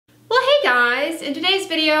guys, in today's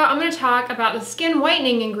video I'm going to talk about the skin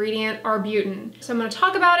whitening ingredient arbutin. So I'm going to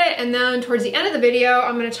talk about it, and then towards the end of the video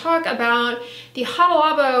I'm going to talk about the Hada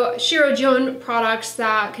Labo Arbutin products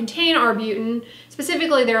that contain arbutin,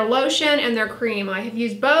 specifically their lotion and their cream. I have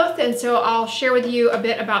used both, and so I'll share with you a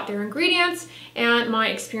bit about their ingredients and my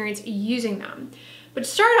experience using them. But to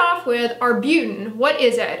start off with arbutin, what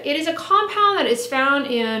is it? It is a compound that is found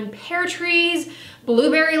in pear trees,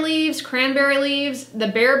 blueberry leaves, cranberry leaves, the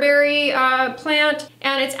bearberry plant,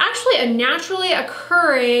 and it's actually a naturally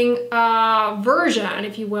occurring version,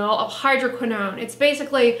 if you will, of hydroquinone. It's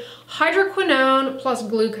basically hydroquinone plus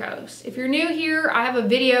glucose. If you're new here, I have a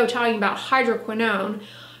video talking about hydroquinone,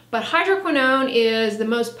 but hydroquinone is the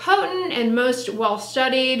most potent and most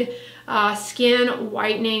well-studied skin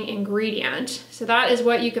whitening ingredient. So that is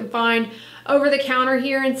what you can find over the counter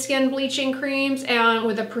here in skin bleaching creams, and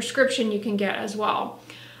with a prescription you can get as well.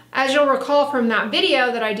 As you'll recall from that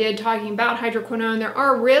video that I did talking about hydroquinone, there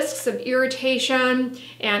are risks of irritation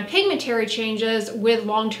and pigmentary changes with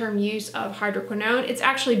long-term use of hydroquinone. It's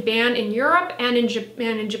actually banned in Europe and in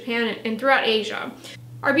Japan and throughout Asia.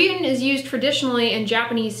 Arbutin is used traditionally in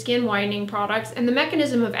Japanese skin whitening products, and the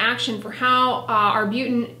mechanism of action for how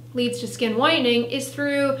arbutin leads to skin whitening is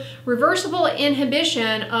through reversible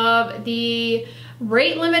inhibition of the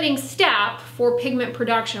rate-limiting step for pigment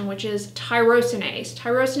production, which is tyrosinase.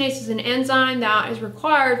 Tyrosinase is an enzyme that is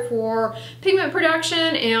required for pigment production,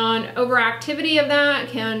 and overactivity of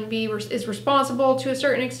that is responsible to a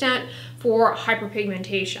certain extent for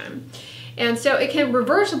hyperpigmentation. And so it can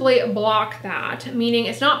reversibly block that, meaning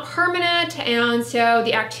it's not permanent, and so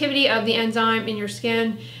the activity of the enzyme in your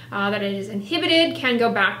skin that it is inhibited can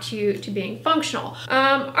go back to being functional.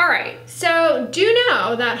 All right, so do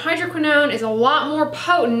know that hydroquinone is a lot more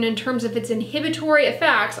potent in terms of its inhibitory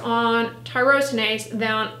effects on tyrosinase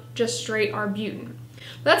than just straight arbutin.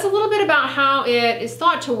 That's a little bit about how it is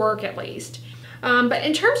thought to work, at least. But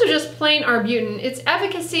in terms of just plain arbutin, its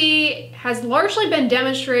efficacy has largely been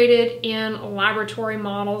demonstrated in laboratory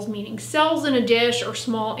models, meaning cells in a dish or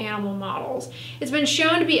small animal models. It's been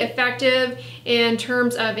shown to be effective in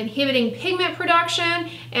terms of inhibiting pigment production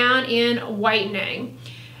and in whitening.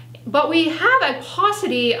 But we have a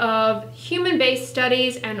paucity of human-based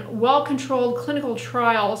studies and well-controlled clinical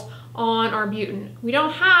trials on arbutin. We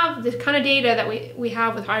don't have the kind of data that we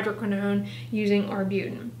have with hydroquinone using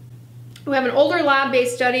arbutin. We have an older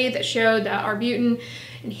lab-based study that showed that arbutin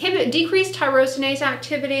decreased tyrosinase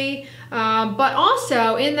activity, but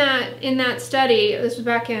also in that study, this was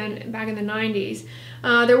back in the 90s,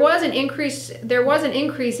 there was an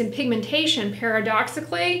increase in pigmentation,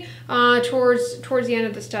 paradoxically, towards the end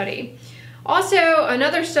of the study. Also,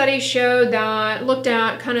 another study showed that looked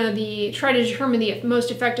at tried to determine the most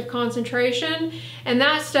effective concentration, and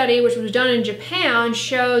that study, which was done in Japan,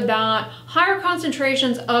 showed that higher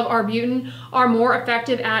concentrations of arbutin are more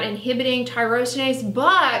effective at inhibiting tyrosinase,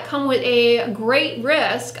 but come with a great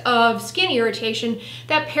risk of skin irritation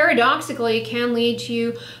that paradoxically can lead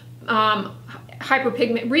to rebound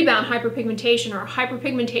hyperpigmentation, or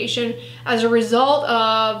hyperpigmentation as a result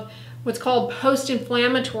of what's called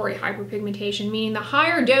post-inflammatory hyperpigmentation, meaning the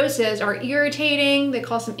higher doses are irritating, they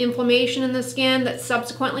cause some inflammation in the skin that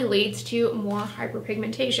subsequently leads to more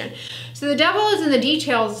hyperpigmentation. So the devil is in the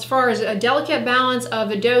details as far as a delicate balance of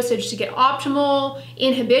a dosage to get optimal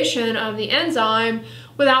inhibition of the enzyme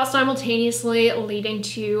without simultaneously leading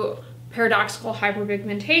to paradoxical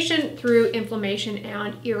hyperpigmentation through inflammation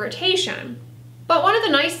and irritation. But one of the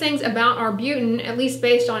nice things about arbutin, at least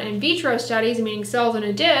based on in vitro studies, meaning cells in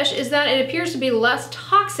a dish, is that it appears to be less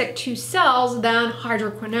toxic to cells than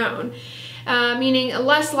hydroquinone, meaning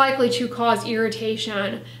less likely to cause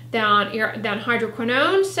irritation than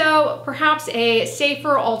hydroquinone, so perhaps a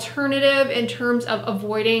safer alternative in terms of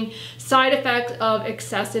avoiding side effects of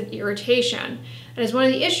excessive irritation. That is one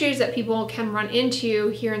of the issues that people can run into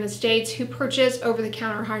here in the States who purchase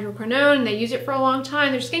over-the-counter hydroquinone, and they use it for a long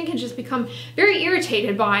time. Their skin can just become very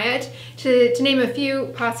irritated by it, to name a few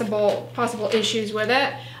possible issues with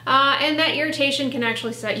it. And that irritation can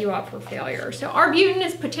actually set you up for failure. So arbutin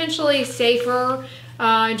is potentially safer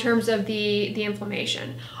in terms of the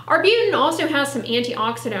inflammation. Arbutin also has some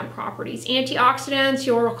antioxidant properties. Antioxidants,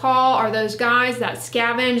 you'll recall, are those guys that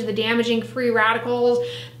scavenge the damaging free radicals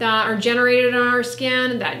that are generated on our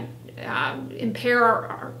skin, that impair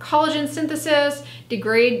our collagen synthesis,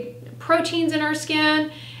 degrade proteins in our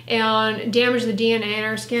skin, and damage the DNA in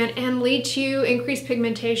our skin, and lead to increased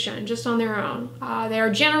pigmentation just on their own. They are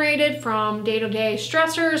generated from day-to-day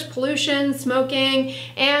stressors, pollution, smoking,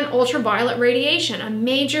 and ultraviolet radiation, a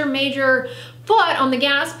major foot on the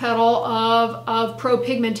gas pedal of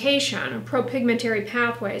propigmentation, or propigmentary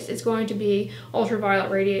pathways, is going to be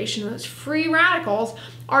ultraviolet radiation. Those free radicals,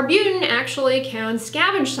 arbutin actually can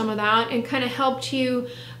scavenge some of that and kind of help to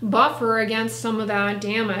buffer against some of that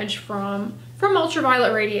damage from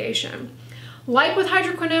ultraviolet radiation. Like with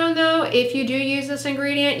hydroquinone though, if you do use this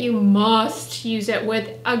ingredient, you must use it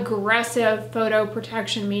with aggressive photo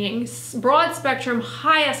protection, meaning broad spectrum,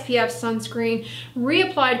 high SPF sunscreen,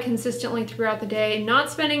 reapplied consistently throughout the day,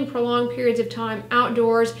 not spending prolonged periods of time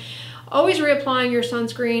outdoors, always reapplying your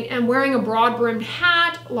sunscreen, and wearing a broad brimmed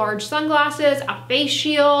hat, large sunglasses, a face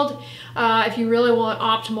shield, if you really want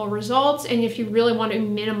optimal results, and if you really want to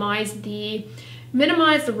minimize the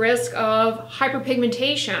risk of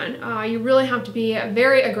hyperpigmentation. You really have to be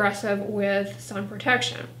very aggressive with sun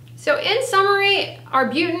protection. So in summary,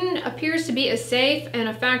 arbutin appears to be a safe and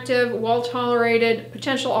effective, well-tolerated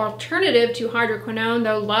potential alternative to hydroquinone,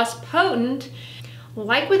 though less potent.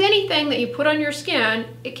 Like with anything that you put on your skin,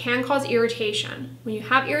 it can cause irritation. When you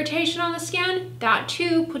have irritation on the skin, that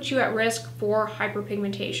too puts you at risk for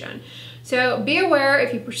hyperpigmentation. So be aware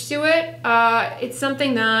if you pursue it, it's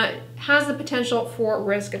something that has the potential for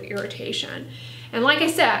risk of irritation. And like I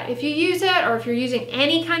said, if you use it, or if you're using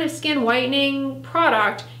any kind of skin whitening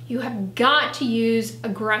product, you have got to use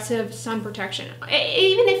aggressive sun protection.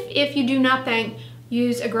 Even if you do nothing,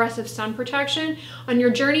 use aggressive sun protection. On your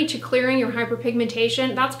journey to clearing your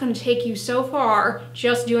hyperpigmentation, that's going to take you so far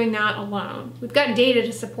just doing that alone. We've got data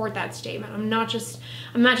to support that statement. I'm not just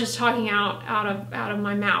talking out of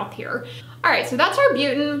my mouth here. All right, so that's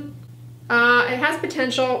arbutin. It has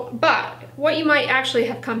potential, but what you might actually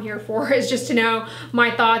have come here for is just to know my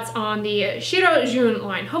thoughts on the Shiro Jun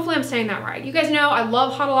line. Hopefully I'm saying that right. You guys know I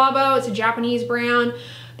love Hada Labo. It's a Japanese brand.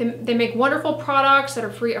 They make wonderful products that are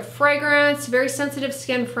free of fragrance, very sensitive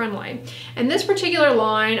skin friendly. And this particular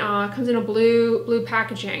line comes in a blue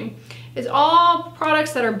packaging. It's all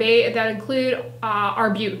products that include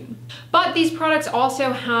arbutin. But these products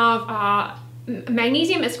also have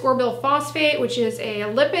magnesium ascorbyl phosphate, which is a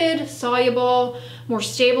lipid soluble, more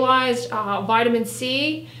stabilized vitamin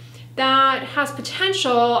C that has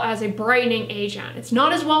potential as a brightening agent. It's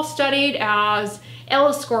not as well studied as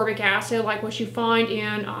L-ascorbic acid, like what you find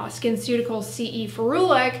in SkinCeuticals CE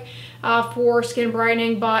Ferulic for skin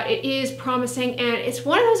brightening, but it is promising, and it's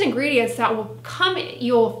one of those ingredients that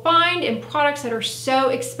you'll find in products that are so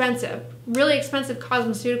expensive. Really expensive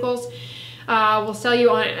cosmeceuticals will sell you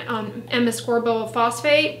on M-ascorbyl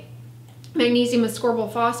phosphate, magnesium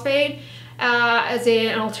ascorbyl phosphate, as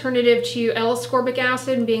an alternative to L-ascorbic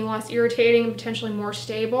acid, and being less irritating and potentially more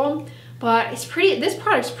stable. But this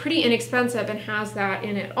product's pretty inexpensive and has that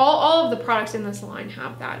in it. All of the products in this line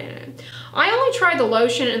have that in it. I only tried the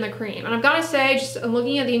lotion and the cream, and I've got to say, just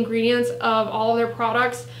looking at the ingredients of all of their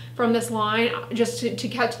products from this line, just to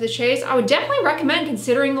cut to the chase, I would definitely recommend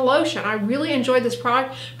considering the lotion. I really enjoyed this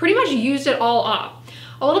product, pretty much used it all up.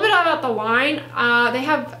 A little bit about the line, they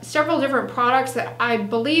have several different products that I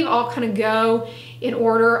believe all kind of go in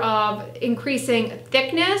order of increasing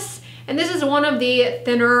thickness. And this is one of the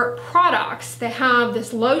thinner products. They have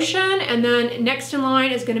this lotion, and then next in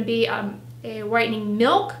line is going to be a whitening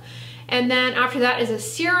milk. And then after that is a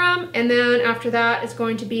serum. And then after that is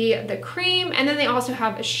going to be the cream. And then they also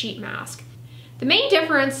have a sheet mask. The main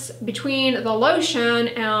difference between the lotion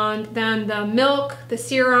and then the milk, the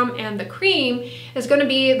serum, and the cream is going to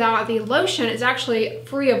be that the lotion is actually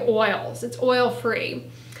free of oils. It's oil-free.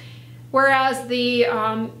 Whereas the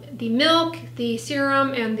milk, the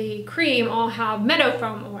serum, and the cream all have meadow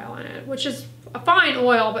foam oil in it, which is a fine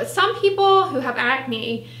oil, but some people who have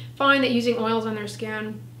acne find that using oils on their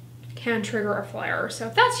skin can trigger a flare. So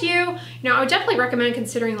if that's you, I would definitely recommend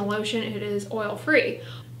considering the lotion. It is oil-free.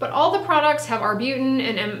 But all the products have arbutin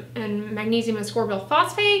and magnesium ascorbyl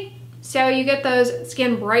phosphate, so you get those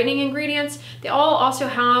skin brightening ingredients. They all also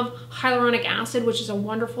have hyaluronic acid, which is a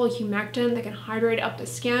wonderful humectant that can hydrate up the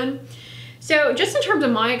skin. So just in terms of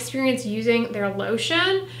my experience using their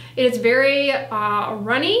lotion, it is very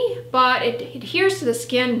runny, but it adheres to the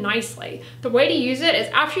skin nicely. The way to use it is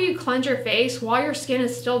after you cleanse your face, while your skin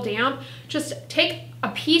is still damp, just take a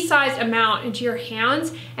pea-sized amount into your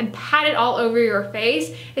hands and pat it all over your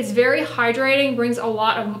face. It's very hydrating, brings a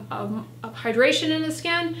lot of hydration in the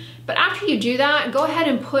skin. But after you do that, go ahead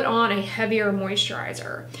and put on a heavier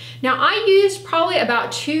moisturizer. Now, I used probably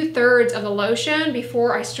about 2/3 of the lotion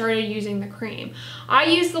before I started using the cream. I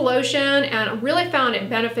used the lotion and really found it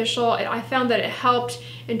beneficial. I found that it helped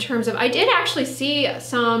in terms of, I did actually see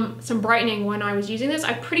some brightening when I was using this.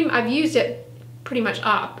 I've used it pretty much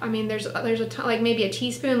up. I mean, there's like maybe a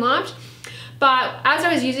teaspoon left, But as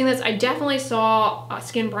I was using this, I definitely saw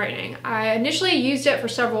skin brightening. I initially used it for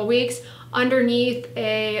several weeks underneath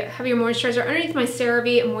a heavier moisturizer, underneath my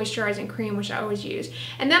CeraVe moisturizing cream, which I always use.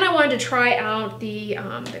 And then I wanted to try out the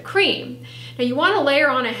cream. Now you want to layer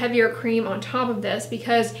on a heavier cream on top of this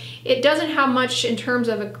because it doesn't have much in terms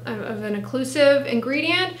of an occlusive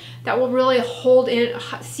ingredient that will really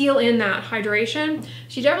seal in that hydration. So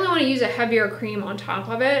you definitely want to use a heavier cream on top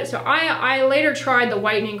of it. So I later tried the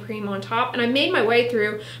whitening cream on top, and I made my way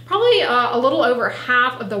through probably a little over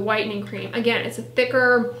half of the whitening cream. Again, it's a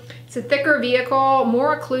thicker vehicle,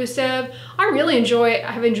 more occlusive. I really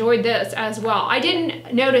have enjoyed this as well. I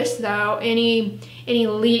didn't notice though any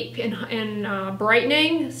leap in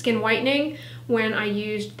brightening, skin whitening when I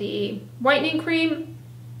used the whitening cream.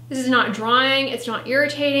 This is not drying, it's not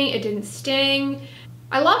irritating, it didn't sting.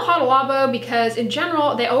 I love Hada Labo because in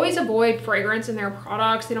general, they always avoid fragrance in their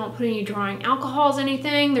products. They don't put any drying alcohols,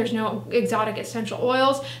 anything. There's no exotic essential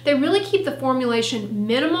oils. They really keep the formulation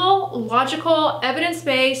minimal, logical,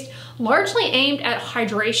 evidence-based, largely aimed at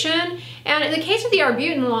hydration. And in the case of the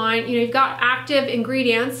Arbutin line, you've got active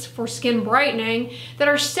ingredients for skin brightening that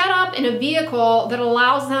are set up in a vehicle that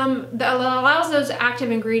allows those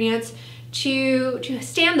active ingredients to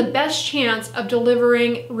stand the best chance of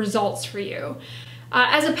delivering results for you.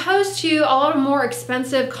 As opposed to a lot of more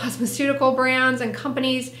expensive cosmeceutical brands and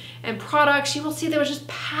companies and products, you will see they will just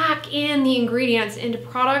pack in the ingredients into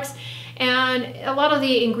products, and a lot of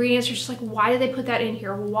the ingredients are just like, why did they put that in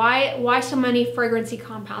here? Why so many fragrancy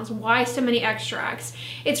compounds? Why so many extracts?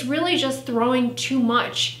 It's really just throwing too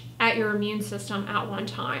much at your immune system at one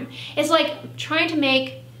time. It's like trying to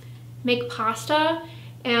make pasta,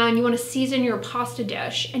 and you want to season your pasta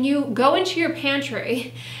dish, and you go into your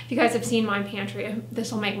pantry. If you guys have seen my pantry,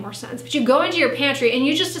 this will make more sense. But you go into your pantry and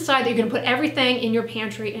you just decide that you're going to put everything in your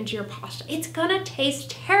pantry into your pasta. It's gonna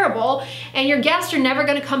taste terrible, and your guests are never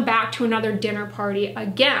going to come back to another dinner party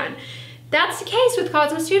again. That's the case with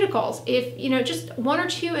cosmeceuticals. If just one or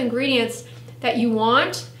two ingredients that you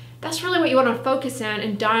want, that's really what you want to focus in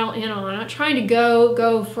and dial in on. Not trying to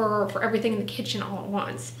go for everything in the kitchen all at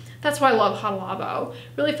once. That's why I love Hada Labo.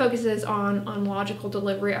 Really focuses on logical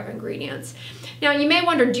delivery of ingredients. Now you may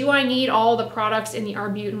wonder, do I need all the products in the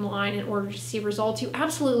Arbutin line in order to see results? You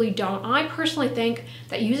absolutely don't. I personally think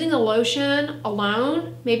that using the lotion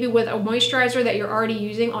alone, maybe with a moisturizer that you're already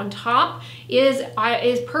using on top, is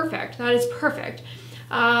perfect. That is perfect.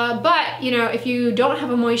 But if you don't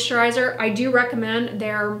have a moisturizer, I do recommend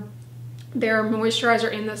their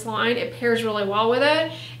moisturizer in this line. It pairs really well with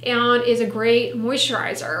it and is a great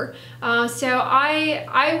moisturizer. So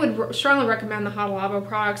I would strongly recommend the Hada Labo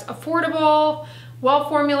products. Affordable, well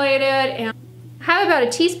formulated, and I have about a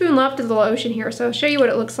teaspoon left of the lotion here, so I'll show you what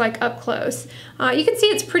it looks like up close. You can see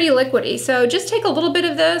it's pretty liquidy, so just take a little bit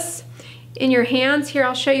of this in your hands. Here,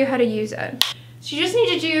 I'll show you how to use it. So you just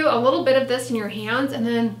need to do a little bit of this in your hands and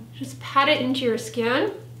then just pat it into your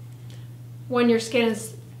skin when your skin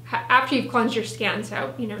is, after you've cleansed your skin,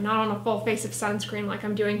 so not on a full face of sunscreen like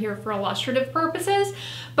I'm doing here for illustrative purposes,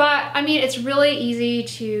 but I mean it's really easy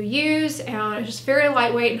to use and it's just very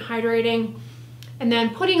lightweight and hydrating, and then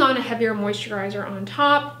putting on a heavier moisturizer on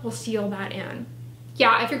top will seal that in.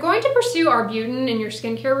 Yeah, if you're going to pursue Arbutin in your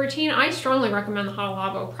skincare routine, I strongly recommend the Hada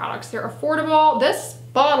Labo products. They're affordable. This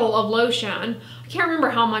bottle of lotion, I can't remember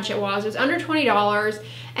how much it was under $20,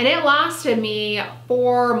 and it lasted me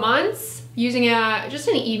 4 months. Using it just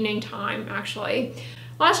in the evening time, actually.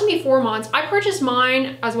 Lasted me 4 months. I purchased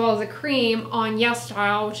mine as well as a cream on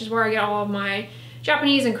YesStyle, which is where I get all of my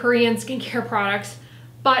Japanese and Korean skincare products.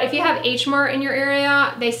 But if you have H Mart in your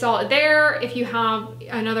area, they sell it there. If you have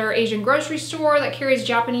another Asian grocery store that carries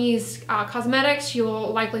Japanese cosmetics,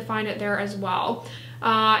 you'll likely find it there as well.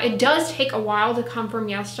 It does take a while to come from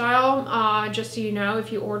YesStyle, just so you know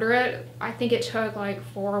if you order it. I think it took like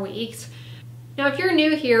 4 weeks. Now, if you're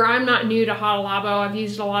new here, I'm not new to Hada Labo. I've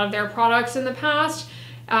used a lot of their products in the past,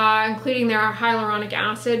 including their hyaluronic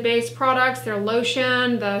acid based products, their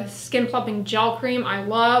lotion, the skin plumping gel cream I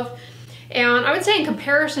love. And I would say in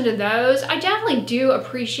comparison to those, I definitely do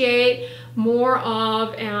appreciate more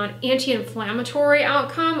of an anti-inflammatory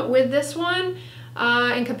outcome with this one.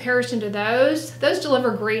 In comparison to those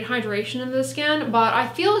deliver great hydration in the skin, but I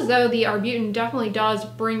feel as though the Arbutin definitely does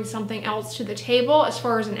bring something else to the table as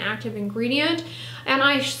far as an active ingredient, and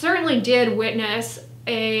I certainly did witness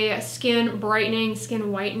a skin brightening,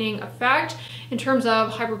 skin whitening effect in terms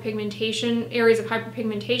of hyperpigmentation. Areas of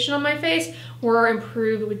hyperpigmentation on my face were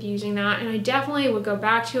improved with using that, and I definitely would go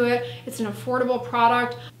back to it. It's an affordable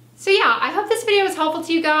product. So yeah, I hope this video was helpful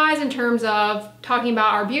to you guys in terms of talking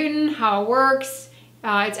about Arbutin, how it works,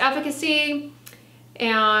 its efficacy,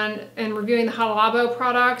 and reviewing the Hada Labo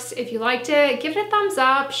products. If you liked it, give it a thumbs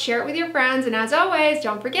up, share it with your friends, and as always,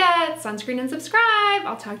 don't forget, sunscreen and subscribe.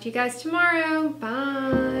 I'll talk to you guys tomorrow.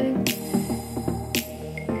 Bye.